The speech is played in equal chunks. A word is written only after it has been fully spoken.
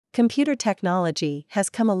Computer technology has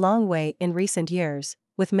come a long way in recent years,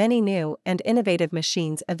 with many new and innovative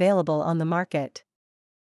machines available on the market.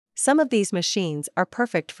 Some of these machines are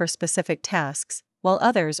perfect for specific tasks, while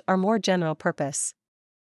others are more general purpose.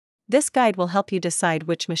 This guide will help you decide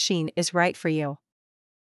which machine is right for you.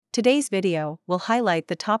 Today's video will highlight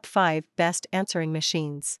the top 5 best answering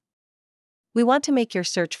machines. We want to make your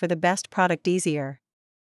search for the best product easier.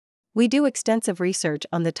 We do extensive research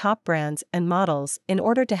on the top brands and models in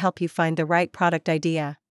order to help you find the right product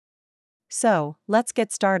idea. So, let's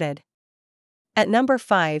get started. At number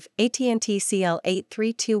 5, AT&T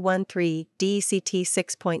CL83213 DECT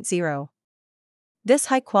 6.0. This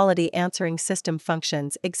high-quality answering system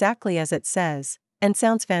functions exactly as it says, and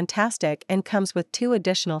sounds fantastic and comes with 2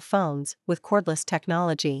 additional phones with cordless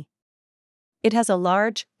technology. It has a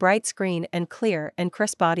large, bright screen and clear and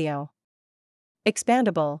crisp audio.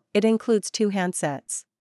 Expandable, it includes 2 handsets.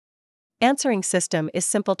 Answering system is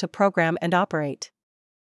simple to program and operate.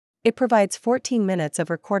 It provides 14 minutes of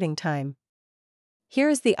recording time. Here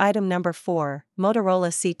is the item number 4, Motorola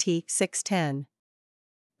CT610.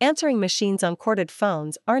 Answering machines on corded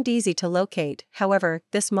phones aren't easy to locate, however,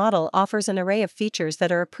 this model offers an array of features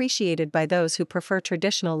that are appreciated by those who prefer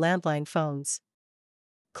traditional landline phones.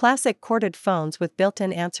 Classic corded phones with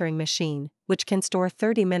built-in answering machine, which can store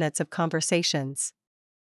 30 minutes of conversations.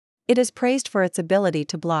 It is praised for its ability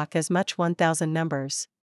to block as much 1,000 numbers.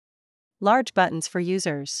 Large buttons for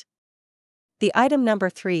users. The item number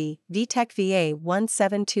 3, VTech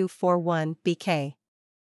VA17241BK.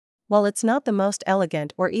 While it's not the most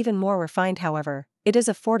elegant or even more refined, however, it is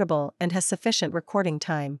affordable and has sufficient recording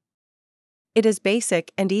time. It is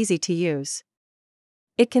basic and easy to use.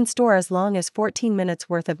 It can store as long as 14 minutes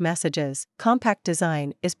worth of messages. Compact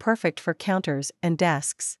design is perfect for counters and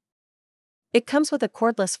desks. It comes with a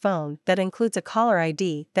cordless phone that includes a caller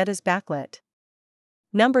ID that is backlit.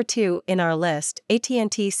 Number 2 in our list,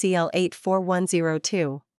 AT&T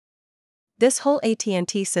CL84102. This whole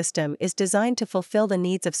AT&T system is designed to fulfill the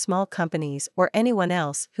needs of small companies or anyone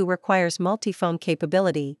else who requires multi-phone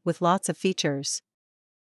capability with lots of features.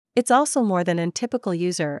 It's also more than a typical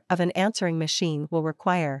user of an answering machine will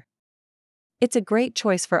require. It's a great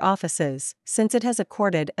choice for offices, since it has a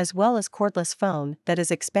corded as well as cordless phone that is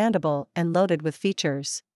expandable and loaded with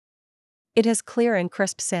features. It has clear and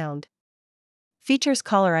crisp sound. Features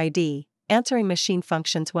caller ID, answering machine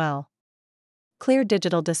functions well. Clear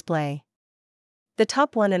digital display. The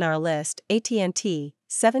top one in our list, AT&T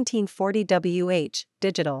 1740WH,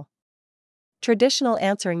 digital. Traditional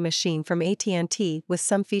answering machine from AT&T with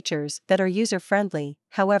some features that are user-friendly,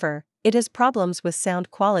 however, it has problems with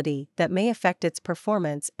sound quality that may affect its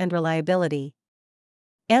performance and reliability.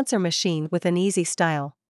 Answer machine with an easy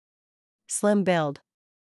style. Slim build.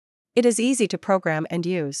 It is easy to program and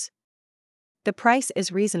use. The price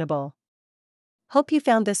is reasonable. Hope you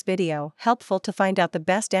found this video helpful to find out the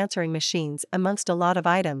best answering machines amongst a lot of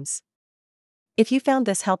items. If you found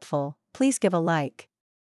this helpful, please give a like.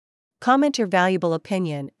 Comment your valuable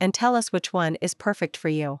opinion and tell us which one is perfect for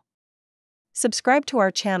you. Subscribe to our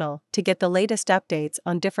channel to get the latest updates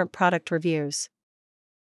on different product reviews.